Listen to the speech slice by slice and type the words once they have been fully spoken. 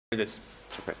This.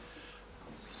 Okay.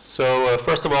 So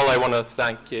first of all, I want to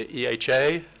thank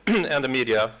EHA and the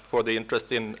media for the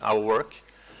interest in our work.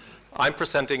 I'm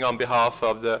presenting on behalf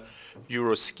of the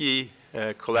EuroSki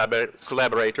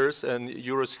collaborators, and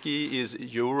EuroSki is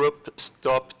Europe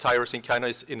Stop Tyrosine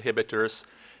Kinase Inhibitors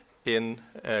in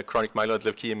chronic myeloid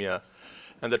leukemia.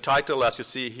 And the title, as you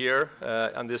see here,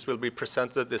 and this will be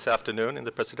presented this afternoon in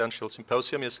the presidential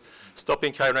symposium, is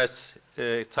Stopping Tyrosine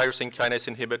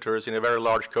Kinase Inhibitors in a Very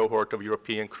Large Cohort of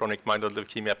European Chronic Myeloid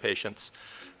Leukemia Patients,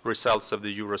 Results of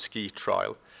the EuroSki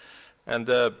Trial. And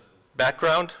the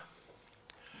background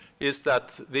is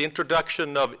that the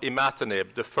introduction of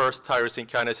imatinib, the first tyrosine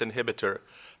kinase inhibitor,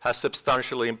 has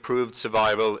substantially improved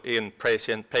survival in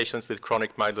patients with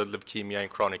chronic myeloid leukemia in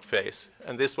chronic phase.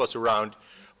 And this was around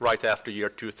right after year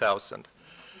 2000.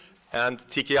 And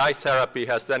TKI therapy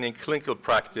has then in clinical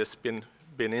practice been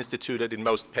instituted in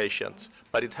most patients,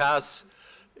 but it has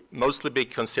mostly been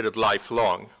considered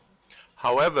lifelong.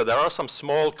 However, there are some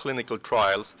small clinical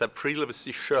trials that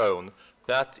previously shown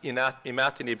that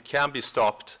imatinib can be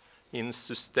stopped in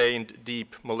sustained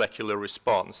deep molecular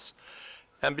response.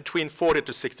 And between 40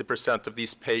 to 60% of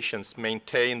these patients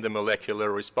maintain the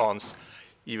molecular response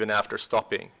even after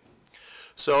stopping.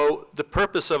 So the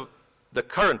purpose of the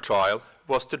current trial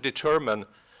was to determine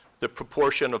the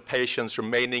proportion of patients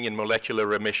remaining in molecular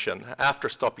remission after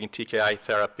stopping TKI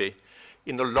therapy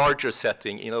in a larger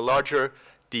setting, in a larger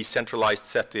decentralized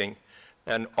setting,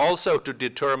 and also to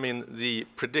determine the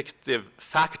predictive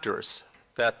factors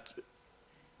that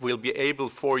will be able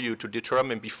for you to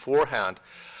determine beforehand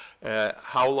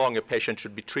how long a patient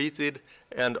should be treated,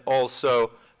 and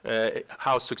also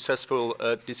how successful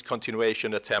a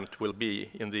discontinuation attempt will be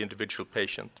in the individual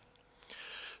patient.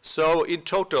 So in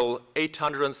total,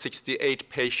 868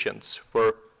 patients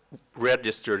were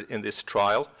registered in this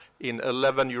trial in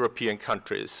 11 European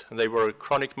countries. And they were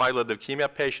chronic myeloid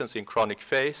leukemia patients in chronic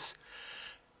phase.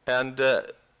 And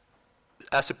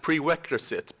as a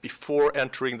prerequisite before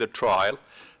entering the trial,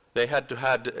 they had to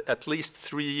have at least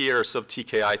 3 years of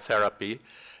TKI therapy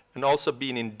and also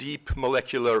been in deep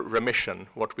molecular remission,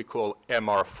 what we call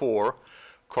MR4,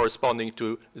 corresponding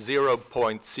to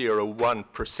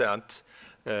 0.01%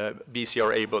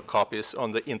 BCR-ABL copies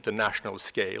on the international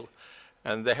scale.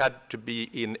 And they had to be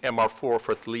in MR4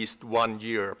 for at least 1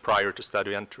 year prior to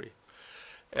study entry.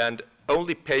 And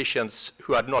only patients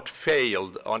who had not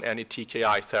failed on any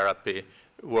TKI therapy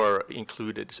were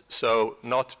included, so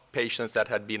not patients that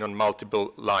had been on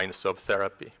multiple lines of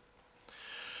therapy.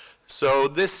 So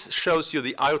this shows you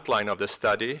the outline of the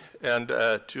study, and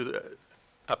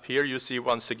up here you see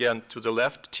once again to the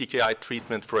left TKI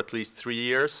treatment for at least 3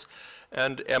 years,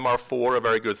 and MR4, a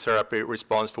very good therapy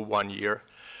response for 1 year.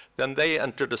 Then they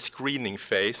entered a screening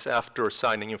phase after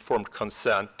signing informed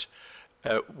consent,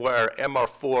 where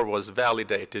MR4 was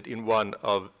validated in one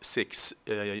of 6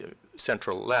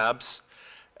 central labs.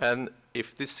 And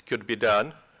if this could be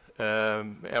done,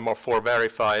 MR4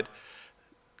 verified,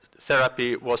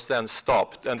 therapy was then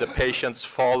stopped, and the patients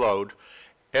followed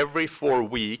every 4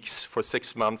 weeks for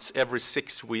 6 months, every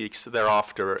 6 weeks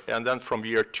thereafter, and then from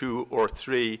year 2 or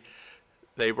 3,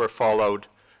 they were followed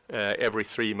every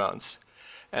 3 months.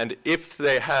 And if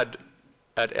they had,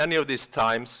 at any of these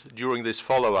times during this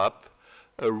follow-up,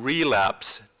 a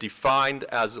relapse defined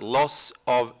as loss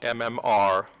of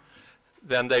MMR,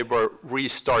 then they were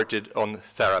restarted on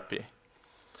therapy.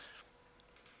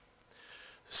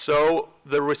 So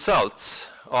the results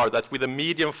are that with a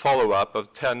median follow-up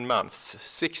of 10 months,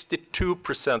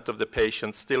 62% of the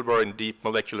patients still were in deep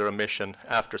molecular remission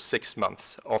after 6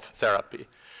 months of therapy.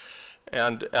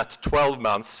 And at 12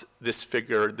 months, this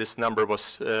number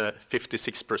was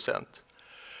 56%.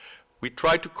 We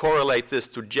tried to correlate this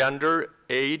to gender,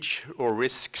 age, or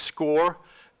risk score,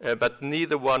 but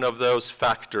neither one of those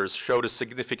factors showed a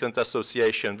significant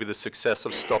association with the success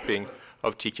of stopping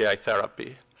of TKI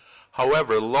therapy.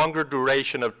 However, longer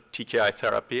duration of TKI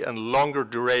therapy and longer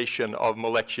duration of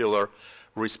molecular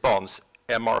response,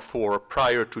 MR4,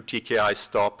 prior to TKI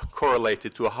stop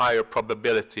correlated to a higher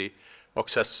probability of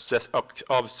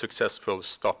successful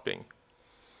stopping.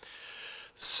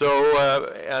 So,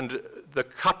 and the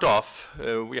cutoff,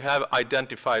 we have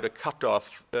identified a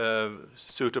cutoff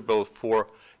suitable for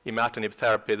imatinib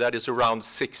therapy that is around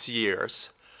 6 years.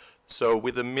 So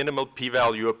with a minimal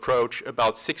p-value approach,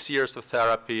 about 6 years of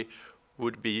therapy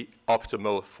would be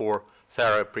optimal for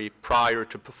therapy prior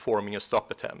to performing a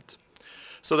stop attempt.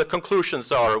 So the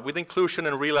conclusions are, with inclusion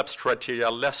and relapse criteria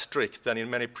less strict than in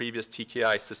many previous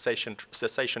TKI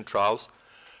cessation trials,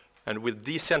 and with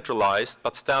decentralized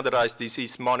but standardized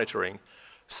disease monitoring,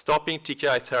 stopping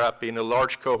TKI therapy in a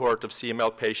large cohort of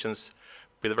CML patients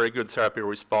with a very good therapy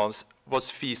response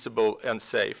was feasible and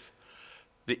safe.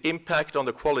 The impact on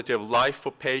the quality of life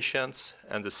for patients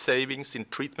and the savings in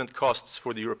treatment costs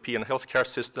for the European healthcare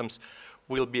systems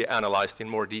will be analyzed in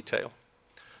more detail.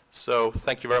 So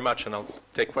thank you very much, and I'll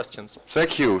take questions.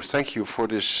 Thank you for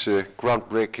this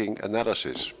groundbreaking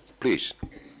analysis. Please.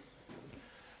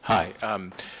 Hi,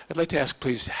 I'd like to ask,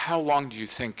 please, how long do you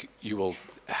think you will,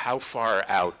 how far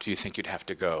out do you think you'd have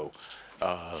to go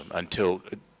until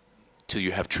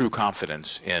you have true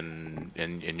confidence in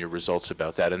your results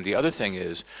about that? And the other thing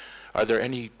is, are there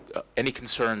any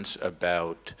concerns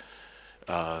about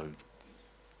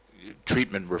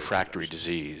treatment refractory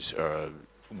disease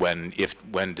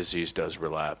when disease does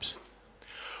relapse?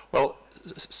 Well,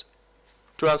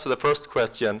 to answer the first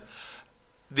question,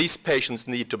 these patients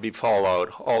need to be followed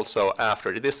also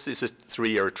after. This is a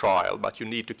 3-year trial, but you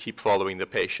need to keep following the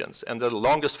patients. And the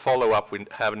longest follow-up we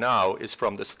have now is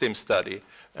from the STIM study.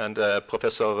 And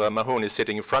Professor Mahoun is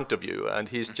sitting in front of you, and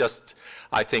he's just,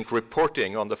 I think,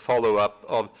 reporting on the follow-up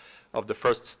of the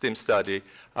first STIM study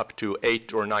up to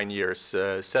 8 or 9 years,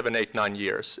 7, 8, 9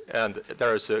 years. And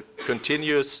there is a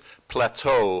continuous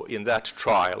plateau in that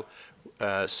trial.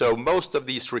 So most of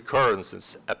these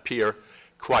recurrences appear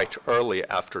quite early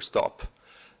after stop.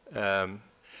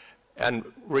 And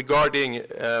regarding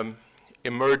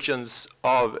emergence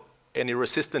of any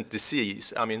resistant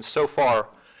disease, I mean, so far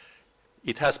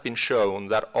it has been shown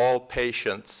that all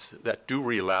patients that do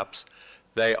relapse,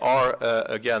 they are,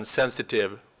 again,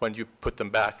 sensitive when you put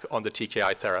them back on the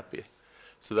TKI therapy.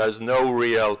 So there's no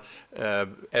real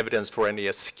evidence for any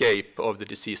escape of the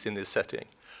disease in this setting.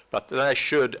 But then I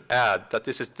should add that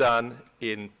this is done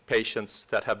in patients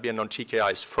that have been on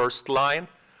TKIs first line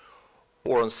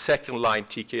or on second line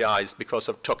TKIs because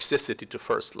of toxicity to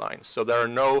first line. So there are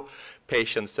no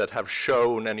patients that have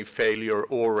shown any failure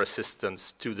or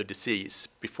resistance to the disease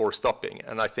before stopping.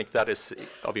 And I think that is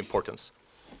of importance.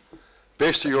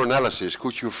 Based on your analysis,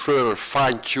 could you further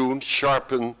fine-tune,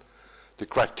 sharpen the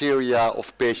criteria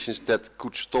of patients that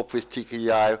could stop with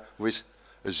TKI with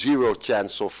a 0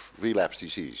 chance of relapse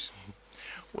disease?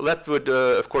 Well, that would,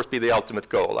 of course, be the ultimate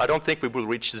goal. I don't think we will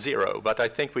reach 0, but I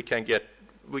think we can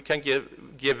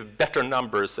give better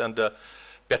numbers and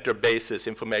better basis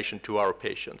information to our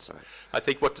patients. Right. I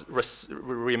think what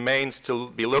remains to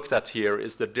be looked at here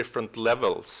is the different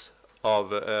levels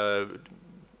of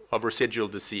residual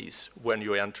disease when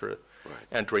you enter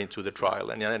into the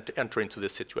trial and enter into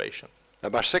this situation.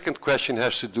 And my second question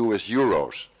has to do with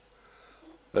euros.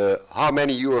 How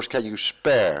many euros can you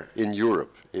spare in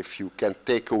Europe if you can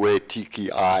take away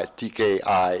TKI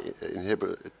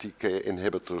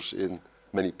inhibitors in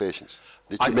many patients?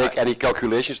 Did you make any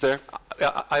calculations there?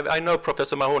 I know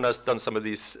Professor Mahoun has done some of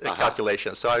these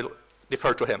calculations, so I'll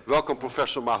defer to him. Welcome,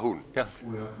 Professor Mahoun. Yeah.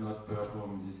 We have not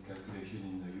performed this calculation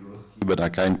in the EuroSki, but I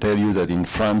can tell you that in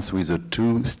France, with the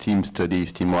 2 STIM studies,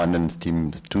 STIM 1 and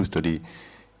STIM 2 study,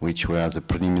 which were the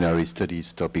preliminary studies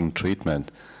stopping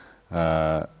treatment, we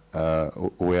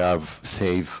have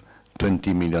saved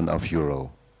 20 million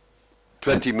euro.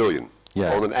 20 million?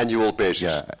 Yeah. On an annual basis?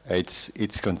 Yeah,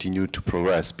 it's continued to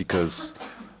progress because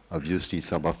obviously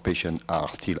some of patients are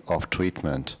still off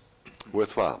treatment.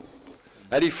 Worthwhile.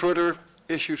 Any further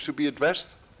issues to be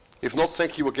addressed? If not,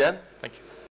 thank you again. Thank you.